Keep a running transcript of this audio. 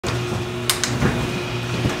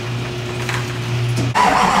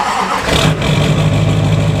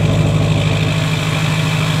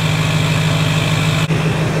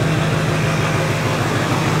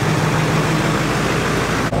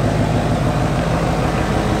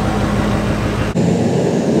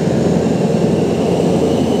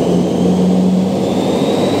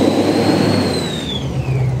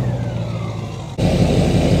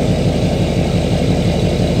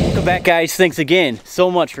back, guys. Thanks again so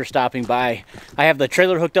much for stopping by. I have the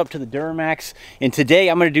trailer hooked up to the Duramax, and today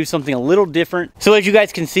I'm going to do something a little different. So as you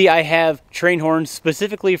guys can see, I have train horns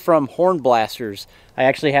specifically from Horn Blasters. I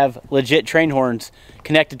actually have legit train horns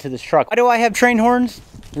connected to this truck. Why do I have train horns?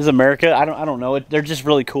 This is America. I don't know. They're just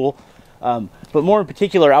really cool. But more in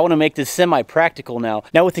particular, I want to make this semi-practical now.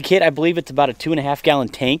 Now with the kit, I believe it's about a 2.5 gallon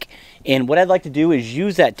tank. And what I'd like to do is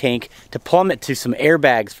use that tank to plummet to some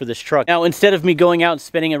airbags for this truck. Now, instead of me going out and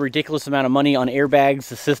spending a ridiculous amount of money on airbags,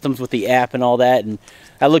 the systems with the app and all that, and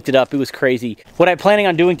I looked it up, it was crazy. What I'm planning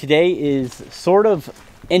on doing today is sort of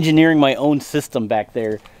engineering my own system back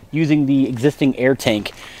there using the existing air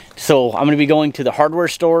tank. So I'm going to be going to the hardware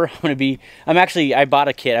store. I bought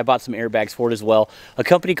a kit. I bought some airbags for it as well. A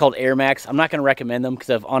company called Airmax. I'm not going to recommend them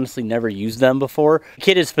because I've honestly never used them before. The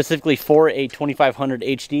kit is specifically for a 2500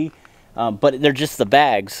 HD, but they're just the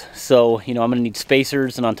bags. So, you know, I'm going to need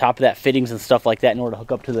spacers and on top of that fittings and stuff like that in order to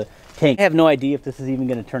hook up to the tank. I have no idea if this is even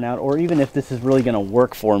going to turn out or even if this is really going to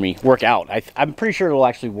work out. I'm pretty sure it'll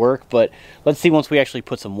actually work, but let's see once we actually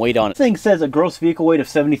put some weight on it. This thing says a gross vehicle weight of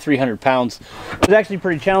 7,300 pounds. It was actually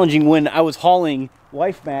pretty challenging when I was hauling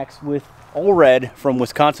Wife Max with All Red from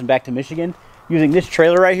Wisconsin back to Michigan using this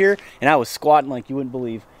trailer right here, and I was squatting like you wouldn't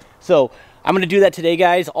believe. So I'm going to do that today,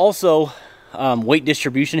 guys. Also, weight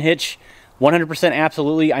distribution hitch. 100%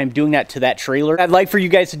 absolutely, I'm doing that to that trailer. What I'd like for you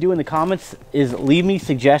guys to do in the comments is leave me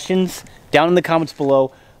suggestions down in the comments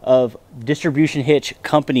below of distribution hitch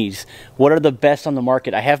companies. What are the best on the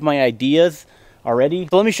market? I have my ideas already.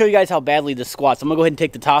 So let me show you guys how badly this squats. I'm gonna go ahead and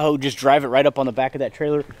take the Tahoe, just drive it right up on the back of that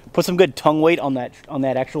trailer, put some good tongue weight on that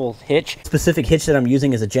actual hitch. Specific hitch that I'm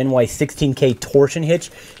using is a Gen Y 16K torsion hitch,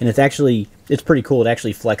 and it's pretty cool. It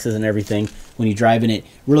actually flexes and everything when you drive in it.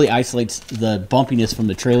 Really isolates the bumpiness from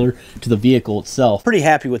the trailer to the vehicle itself. Pretty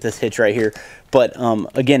happy with this hitch right here. But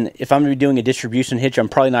again, if I'm gonna be doing a distribution hitch, I'm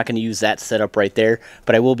probably not gonna use that setup right there,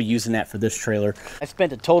 but I will be using that for this trailer. I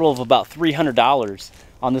spent a total of about $300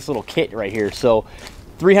 on this little kit right here. So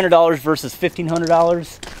 $300 versus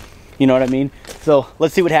 $1,500, you know what I mean? So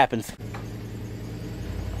let's see what happens.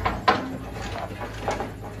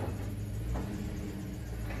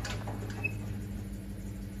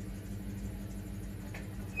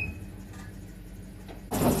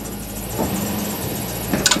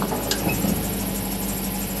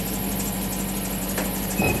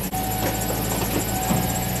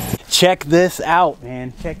 Check this out,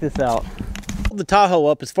 man. Check this out. The Tahoe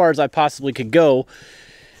up as far as I possibly could go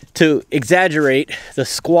to exaggerate the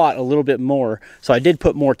squat a little bit more. So I did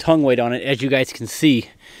put more tongue weight on it. As you guys can see,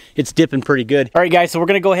 it's dipping pretty good. All right, guys, so we're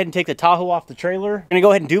gonna go ahead and take the Tahoe off the trailer. I'm gonna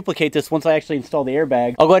go ahead and duplicate this once I actually install the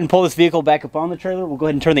airbag. I'll go ahead and pull this vehicle back up on the trailer. We'll go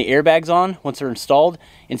ahead and turn the airbags on once they're installed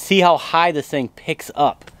and see how high this thing picks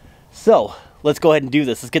up. So let's go ahead and do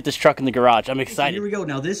this. Let's get this truck in the garage. I'm excited. Here we go.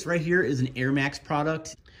 Now this right here is an Airmax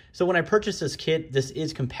product. So when I purchased this kit, this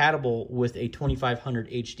is compatible with a 2500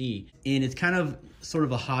 HD, and it's kind of sort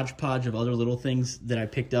of a hodgepodge of other little things that I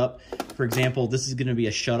picked up. For example, this is gonna be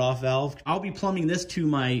a shutoff valve. I'll be plumbing this to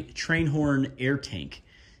my train horn air tank.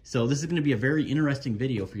 So this is gonna be a very interesting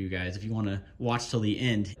video for you guys if you wanna watch till the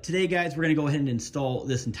end. Today, guys, we're gonna go ahead and install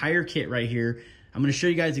this entire kit right here. I'm gonna show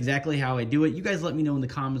you guys exactly how I do it. You guys let me know in the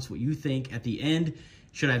comments what you think at the end.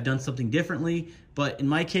 Should I have done something differently? But in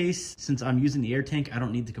my case, since I'm using the air tank, I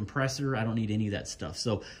don't need the compressor. I don't need any of that stuff.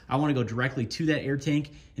 So I want to go directly to that air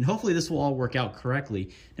tank, and hopefully this will all work out correctly.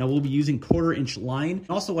 Now we'll be using 1/4 inch line.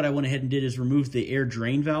 Also, what I went ahead and did is remove the air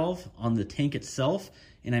drain valve on the tank itself,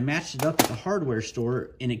 and I matched it up at the hardware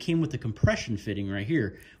store, and it came with the compression fitting right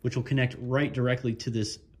here, which will connect right directly to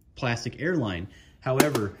this plastic air line.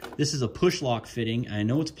 However, this is a push lock fitting. I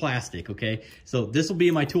know it's plastic, okay? So this will be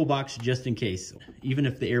in my toolbox just in case. Even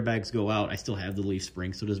if the airbags go out, I still have the leaf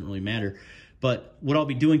spring, so it doesn't really matter. But what I'll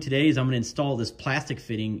be doing today is I'm gonna install this plastic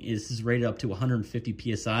fitting. This is rated up to 150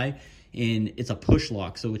 PSI, and it's a push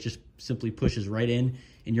lock, so it just simply pushes right in,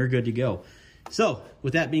 and you're good to go. So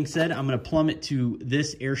with that being said, I'm gonna plummet to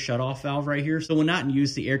this air shutoff valve right here. So when not in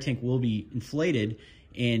use, the air tank will be inflated,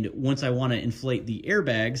 and once I want to inflate the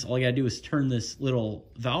airbags, all I gotta do is turn this little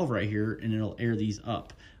valve right here and it'll air these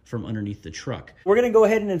up from underneath the truck. We're gonna go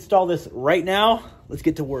ahead and install this right now. Let's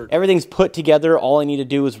get to work. Everything's put together. All I need to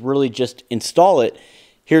do is really just install it.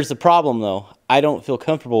 Here's the problem though. I don't feel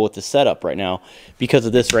comfortable with the setup right now because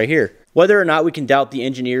of this right here. Whether or not we can doubt the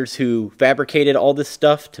engineers who fabricated all this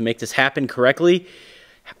stuff to make this happen correctly,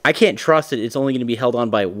 I can't trust it. It's only going to be held on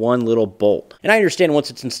by one little bolt. And I understand once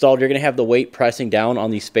it's installed, you're going to have the weight pressing down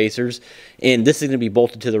on these spacers, and this is going to be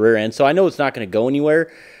bolted to the rear end. So I know it's not going to go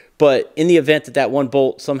anywhere, but in the event that that one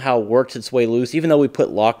bolt somehow works its way loose, even though we put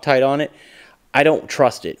Loctite on it, I don't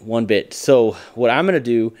trust it one bit. So what I'm going to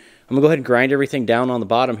do, I'm gonna go ahead and grind everything down on the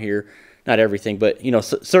bottom here. Not everything, but you know,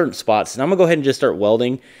 certain spots. And I'm gonna go ahead and just start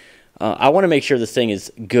welding. I want to make sure this thing is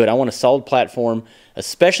good. I want a solid platform,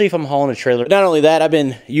 especially if I'm hauling a trailer. Not only that, I've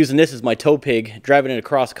been using this as my tow pig, driving it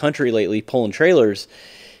across country lately, pulling trailers.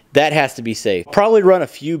 That has to be safe. Probably run a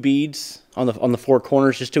few beads on the four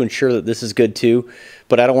corners just to ensure that this is good too.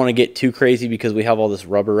 But I don't want to get too crazy because we have all this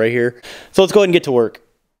rubber right here. So let's go ahead and get to work.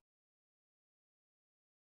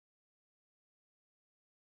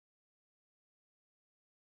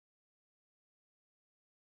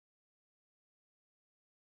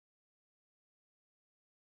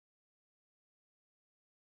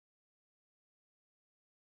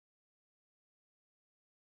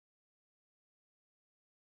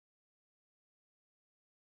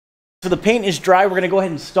 So the paint is dry. We're going to go ahead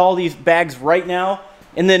and install these bags right now.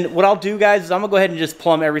 And then what I'll do, guys, is I'm going to go ahead and just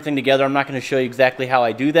plumb everything together. I'm not going to show you exactly how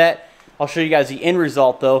I do that. I'll show you guys the end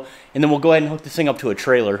result, though, and then we'll go ahead and hook this thing up to a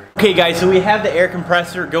trailer. Okay, guys, so we have the air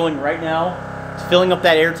compressor going right now. It's filling up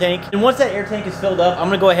that air tank. And once that air tank is filled up, I'm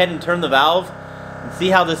going to go ahead and turn the valve and see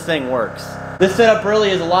how this thing works. This setup really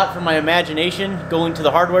is a lot from my imagination, going to the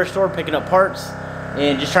hardware store, picking up parts,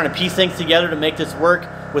 and just trying to piece things together to make this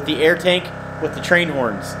work with the air tank, with the train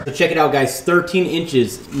horns. So check it out, guys, 13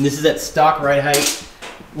 inches. And this is at stock ride height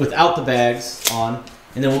without the bags on.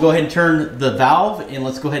 And then we'll go ahead and turn the valve and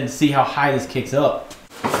let's go ahead and see how high this kicks up.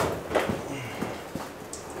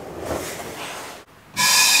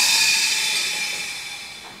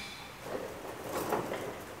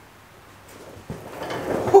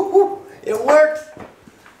 It works!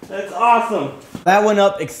 That's awesome. That went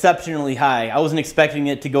up exceptionally high. I wasn't expecting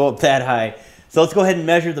it to go up that high. So let's go ahead and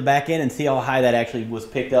measure the back end and see how high that actually was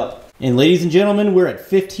picked up. And ladies and gentlemen, we're at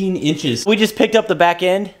 15 inches. We just picked up the back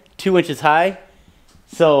end 2 inches high.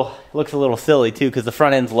 So it looks a little silly too because the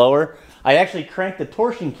front end's lower. I actually cranked the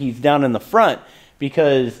torsion keys down in the front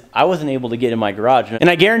because I wasn't able to get in my garage. And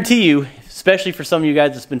I guarantee you, especially for some of you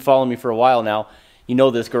guys that's been following me for a while now, you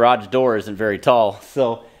know this garage door isn't very tall.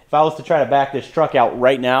 So if I was to try to back this truck out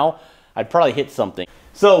right now, I'd probably hit something.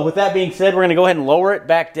 So with that being said, we're gonna go ahead and lower it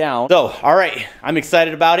back down. So, all right, I'm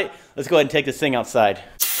excited about it. Let's go ahead and take this thing outside.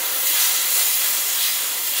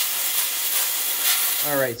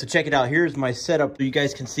 All right, so check it out. Here's my setup. You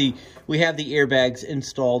guys can see we have the airbags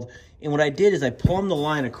installed. And what I did is I plumbed the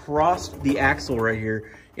line across the axle right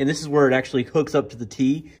here. And this is where it actually hooks up to the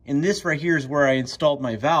T. And this right here is where I installed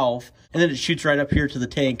my valve. And then it shoots right up here to the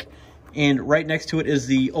tank. And right next to it is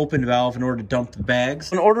the open valve in order to dump the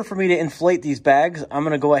bags. In order for me to inflate these bags, I'm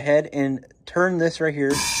gonna go ahead and turn this right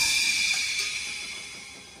here.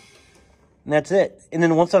 And that's it. And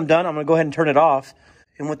then once I'm done, I'm gonna go ahead and turn it off.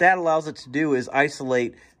 And what that allows it to do is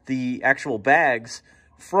isolate the actual bags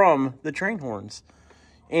from the train horns.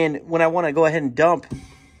 And when I wanna go ahead and dump,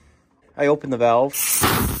 I open the valve.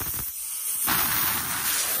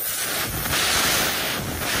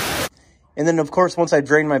 And then, of course, once I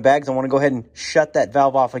drain my bags, I want to go ahead and shut that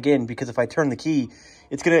valve off again because if I turn the key,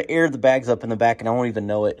 it's going to air the bags up in the back and I won't even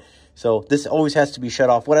know it. So this always has to be shut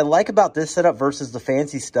off. What I like about this setup versus the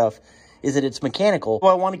fancy stuff is that it's mechanical. So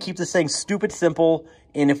I want to keep this thing stupid simple,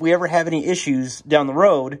 and if we ever have any issues down the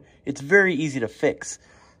road, it's very easy to fix.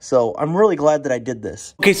 So I'm really glad that I did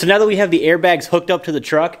this. Okay, so now that we have the airbags hooked up to the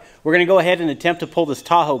truck, we're going to go ahead and attempt to pull this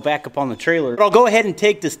Tahoe back up on the trailer. But I'll go ahead and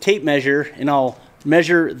take this tape measure and I'll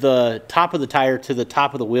measure the top of the tire to the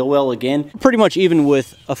top of the wheel well again. Pretty much even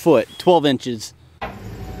with a foot, 12 inches.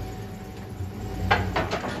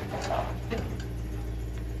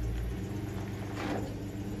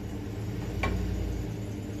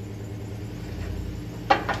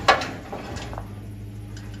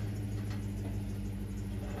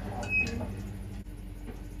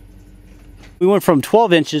 We went from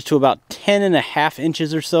 12 inches to about 10.5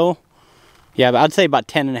 inches or so. Yeah, but I'd say about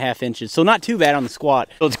 10.5 inches. So not too bad on the squat.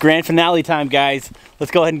 So it's grand finale time, guys.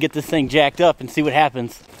 Let's go ahead and get this thing jacked up and see what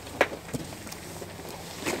happens.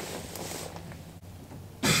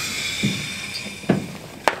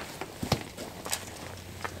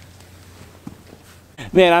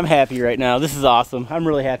 Man, I'm happy right now. This is awesome. I'm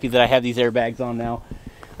really happy that I have these airbags on now.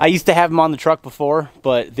 I used to have them on the truck before,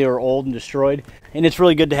 but they were old and destroyed. And it's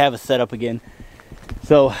really good to have a setup again.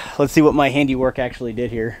 So let's see what my handiwork actually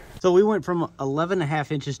did here. So we went from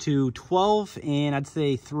 11.5 inches to 12 and I'd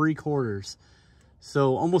say 3/4.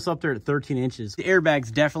 So almost up there at 13 inches. The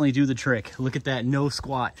airbags definitely do the trick. Look at that, no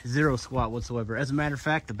squat, zero squat whatsoever. As a matter of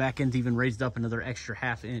fact, the back end's even raised up another extra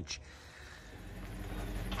 1/2 inch.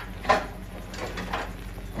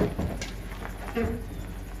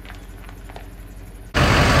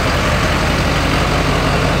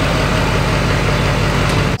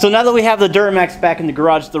 So now that we have the Duramax back in the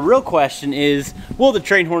garage, the real question is, will the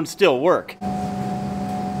train horn still work?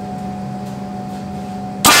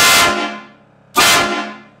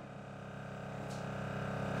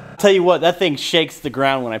 Tell you what, that thing shakes the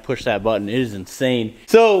ground when I push that button. It is insane.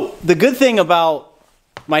 So the good thing about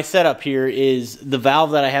my setup here is the valve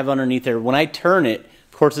that I have underneath there. When I turn it,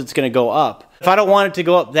 of course it's going to go up. If I don't want it to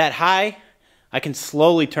go up that high, I can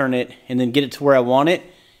slowly turn it and then get it to where I want it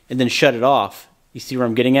and then shut it off. You see where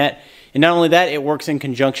I'm getting at? And not only that, it works in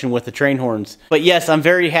conjunction with the train horns. But yes, I'm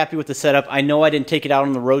very happy with the setup. I know I didn't take it out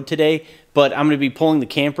on the road today, but I'm going to be pulling the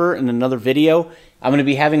camper in another video. I'm going to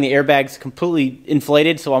be having the airbags completely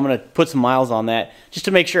inflated, so I'm going to put some miles on that just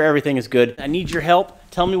to make sure everything is good. I need your help.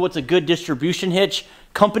 Tell me what's a good distribution hitch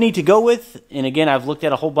company to go with. And again, I've looked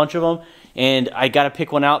at a whole bunch of them, and I got to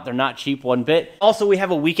pick one out. They're not cheap one bit. Also, we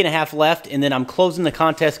have a week and a half left, and then I'm closing the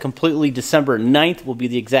contest completely. December 9th will be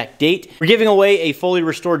the exact date. We're giving away a fully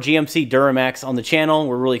restored GMC Duramax on the channel.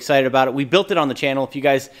 We're really excited about it. We built it on the channel. If you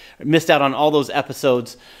guys missed out on all those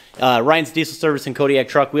episodes, Ryan's Diesel Service and Kodiak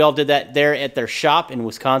Truck, we all did that there at their shop in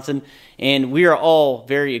Wisconsin, and we are all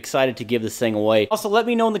very excited to give this thing away. Also, let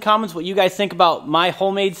me know in the comments what you guys think about my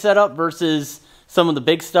homemade setup versus some of the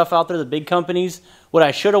big stuff out there, the big companies, what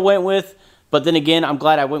I should have went with. But then again, I'm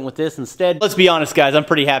glad I went with this instead. Let's be honest, guys, I'm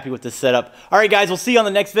pretty happy with this setup. All right, guys, we'll see you on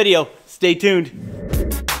the next video. Stay tuned.